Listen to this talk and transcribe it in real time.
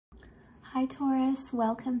Hi Taurus,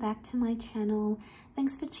 welcome back to my channel.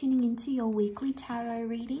 Thanks for tuning into your weekly tarot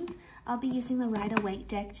reading. I'll be using the Rider-Waite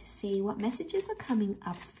deck to see what messages are coming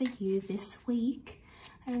up for you this week.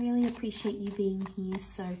 I really appreciate you being here.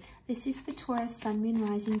 So this is for Taurus, Sun, Moon,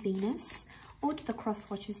 Rising, Venus, or to the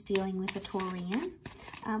cross-watchers dealing with a Taurian.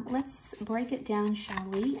 Let's break it down, shall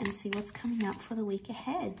we, and see what's coming up for the week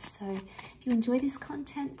ahead. So if you enjoy this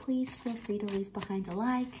content, please feel free to leave behind a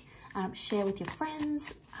like, share with your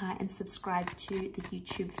friends, and subscribe to the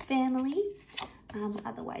YouTube family.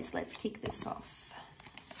 Otherwise, let's kick this off.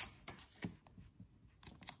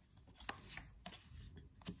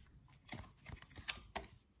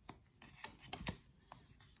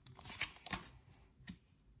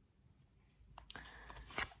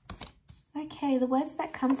 Okay, the words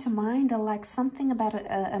that come to mind are like something about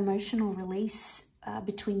an emotional release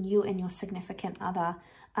between you and your significant other.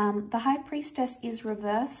 The High Priestess is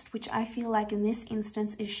reversed, which I feel like in this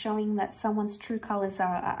instance is showing that someone's true colors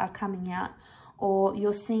are coming out, or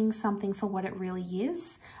you're seeing something for what it really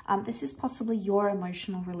is. This is possibly your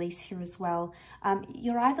emotional release here as well.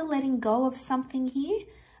 You're either letting go of something here,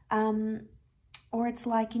 or it's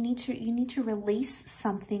like you need to release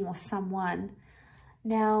something or someone.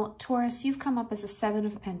 Now, Taurus, you've come up as a 7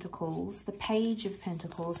 of Pentacles, the Page of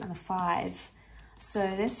Pentacles, and the 5. So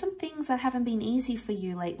there's some things that haven't been easy for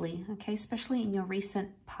you lately, okay, especially in your recent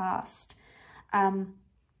past. The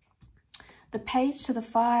Page to the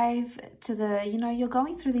 5 to the, you're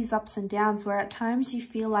going through these ups and downs where at times you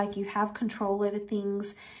feel like you have control over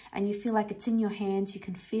things and you feel like it's in your hands, you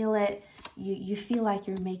can feel it, you feel like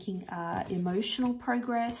you're making emotional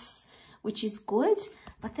progress, which is good.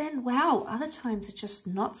 But then, wow, other times it's just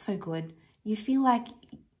not so good. You feel like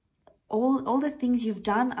all the things you've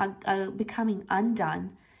done are becoming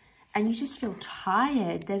undone, and you just feel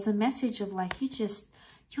tired. There's a message of like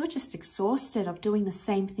you're just exhausted of doing the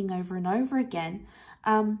same thing over and over again.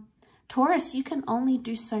 Taurus, you can only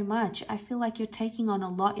do so much. I feel like you're taking on a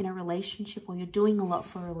lot in a relationship, or you're doing a lot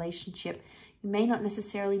for a relationship. You may not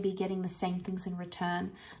necessarily be getting the same things in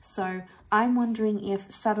return. So I'm wondering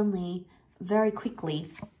if suddenly, very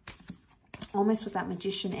quickly, almost with that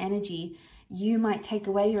Magician energy, you might take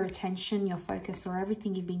away your attention, your focus, or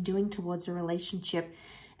everything you've been doing towards a relationship,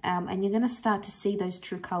 and you're going to start to see those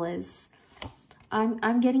true colors.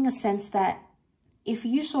 I'm getting a sense that if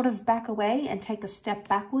you sort of back away and take a step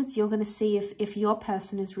backwards, you're going to see if your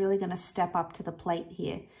person is really going to step up to the plate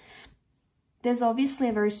here. There's obviously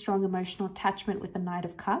a very strong emotional attachment with the Knight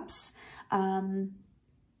of Cups.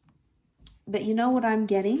 But you know what I'm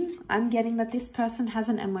getting? I'm getting that this person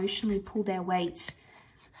hasn't emotionally pulled their weight.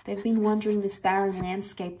 They've been wandering this barren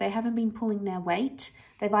landscape. They haven't been pulling their weight.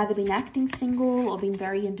 They've either been acting single or been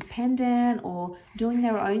very independent or doing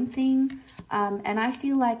their own thing. And I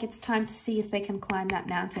feel like it's time to see if they can climb that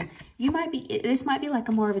mountain. This might be like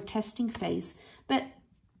a more of a testing phase. But,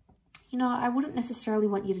 I wouldn't necessarily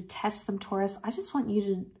want you to test them, Taurus. I just want you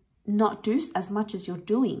to not do as much as you're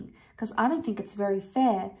doing, because I don't think it's very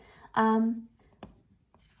fair.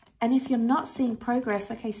 And if you're not seeing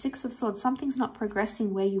progress, okay, 6 of Swords, something's not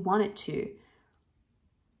progressing where you want it to.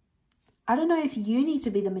 I don't know if you need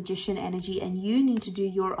to be the Magician energy and you need to do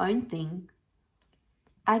your own thing.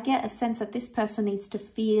 I get a sense that this person needs to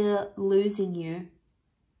fear losing you.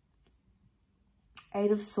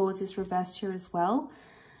 8 of Swords is reversed here as well.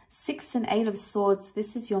 6 and 8 of Swords,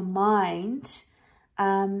 this is your mind.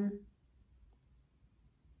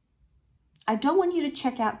 I don't want you to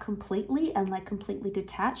check out completely and like completely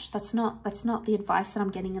detached. That's not the advice that I'm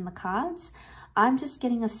getting in the cards. I'm just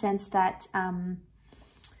getting a sense that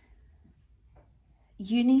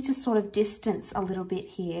you need to sort of distance a little bit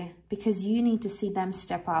here, because you need to see them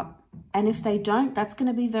step up. And if they don't, that's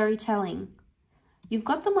going to be very telling. You've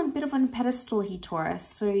got them on a bit of a pedestal here, Taurus.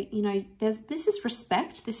 So, this is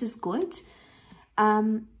respect. This is good.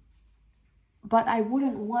 But I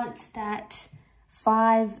wouldn't want that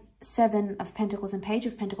 5, 7 of Pentacles and Page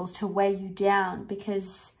of Pentacles to weigh you down,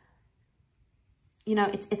 because,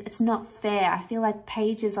 it's not fair. I feel like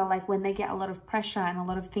pages are like when they get a lot of pressure and a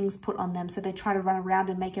lot of things put on them, so they try to run around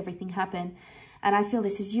and make everything happen. And I feel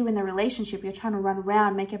this is you in the relationship. You're trying to run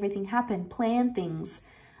around, make everything happen, plan things,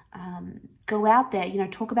 go out there,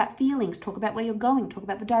 talk about feelings, talk about where you're going, talk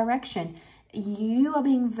about the direction. You are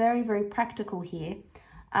being very, very practical here.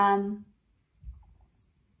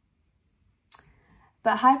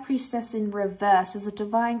 But High Priestess in reverse is a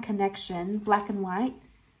divine connection, black and white,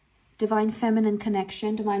 divine feminine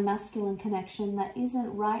connection, divine masculine connection that isn't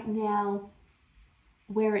right now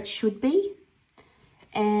where it should be.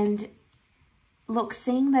 And look,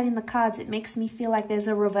 seeing that in the cards, it makes me feel like there's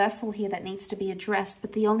a reversal here that needs to be addressed.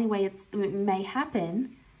 But the only way it may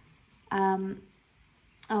happen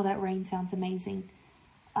Oh, that rain sounds amazing.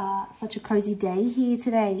 Such a cozy day here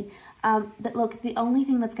today. But look, the only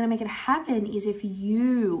thing that's going to make it happen is if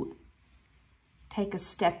you take a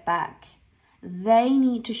step back. They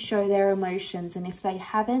need to show their emotions, and if they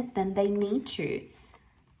haven't, then they need to.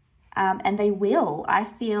 And they will. I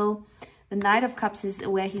feel the Knight of Cups is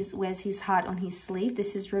where he wears his heart on his sleeve.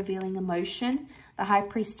 This is revealing emotion. The High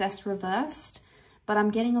Priestess reversed. But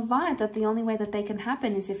I'm getting a vibe that the only way that they can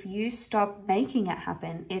happen is if you stop making it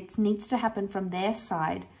happen. It needs to happen from their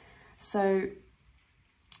side. So,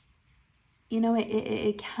 you know,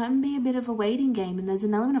 it can be a bit of a waiting game. And there's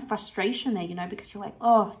an element of frustration there, you know, because you're like,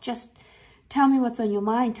 oh, just tell me what's on your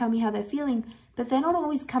mind. Tell me how they're feeling. But they're not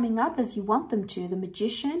always coming up as you want them to. The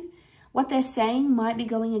Magician, what they're saying might be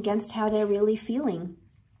going against how they're really feeling.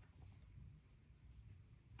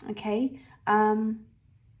 Okay.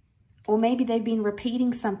 Or maybe they've been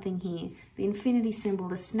repeating something here. The infinity symbol,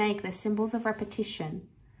 the snake, they're symbols of repetition.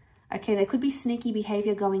 Okay, there could be sneaky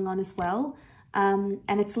behavior going on as well. And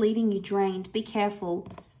it's leaving you drained. Be careful,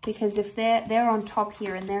 because if they're on top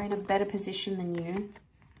here and they're in a better position than you,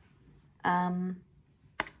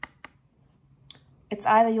 it's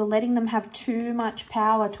either you're letting them have too much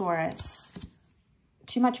power, Taurus.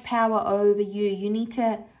 Too much power over you. You need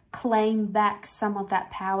to claim back some of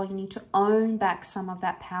that power. You need to own back some of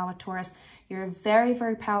that power, Taurus. You're a very,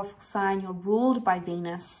 very powerful sign. You're ruled by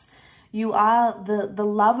Venus. You are the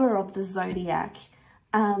lover of the zodiac.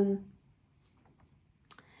 And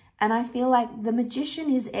I feel like the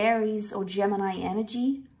Magician is Aries or Gemini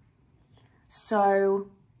energy. So,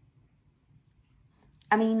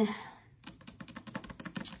 I mean,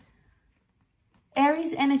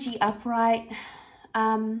 Aries energy upright,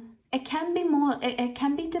 it can be more, it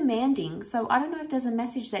can be demanding. So I don't know if there's a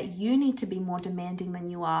message that you need to be more demanding than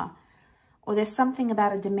you are. Or there's something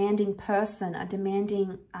about a demanding person, a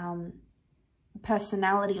demanding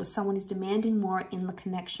personality, or someone is demanding more in the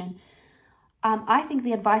connection. I think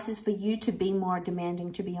the advice is for you to be more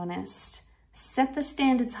demanding, to be honest. Set the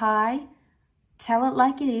standards high. Tell it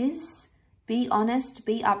like it is. Be honest.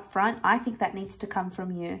 Be upfront. I think that needs to come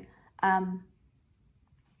from you.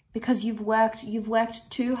 Because you've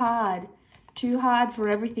worked too hard for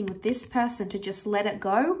everything with this person to just let it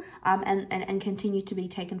go and continue to be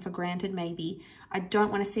taken for granted, maybe. I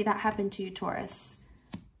don't want to see that happen to you, Taurus.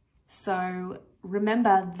 So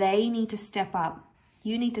remember, they need to step up.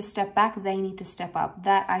 You need to step back. They need to step up.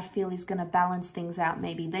 That, I feel, is going to balance things out,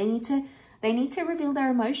 maybe. They need to reveal their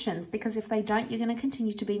emotions, because if they don't, you're going to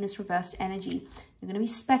continue to be in this reversed energy. You're going to be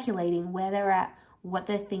speculating where they're at, what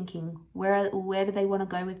they're thinking, where do they want to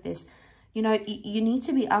go with this. You know, you need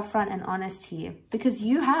to be upfront and honest here, because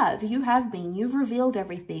you've revealed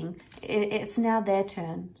everything. It's now their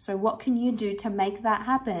turn. So what can you do to make that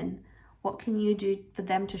happen? What can you do for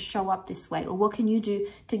them to show up this way? Or what can you do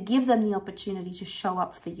to give them the opportunity to show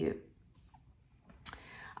up for you?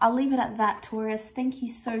 I'll leave it at that, Taurus. Thank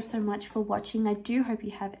you so much for watching. I do hope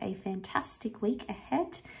you have a fantastic week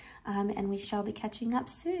ahead. And we shall be catching up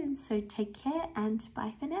soon. So take care and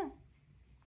bye for now.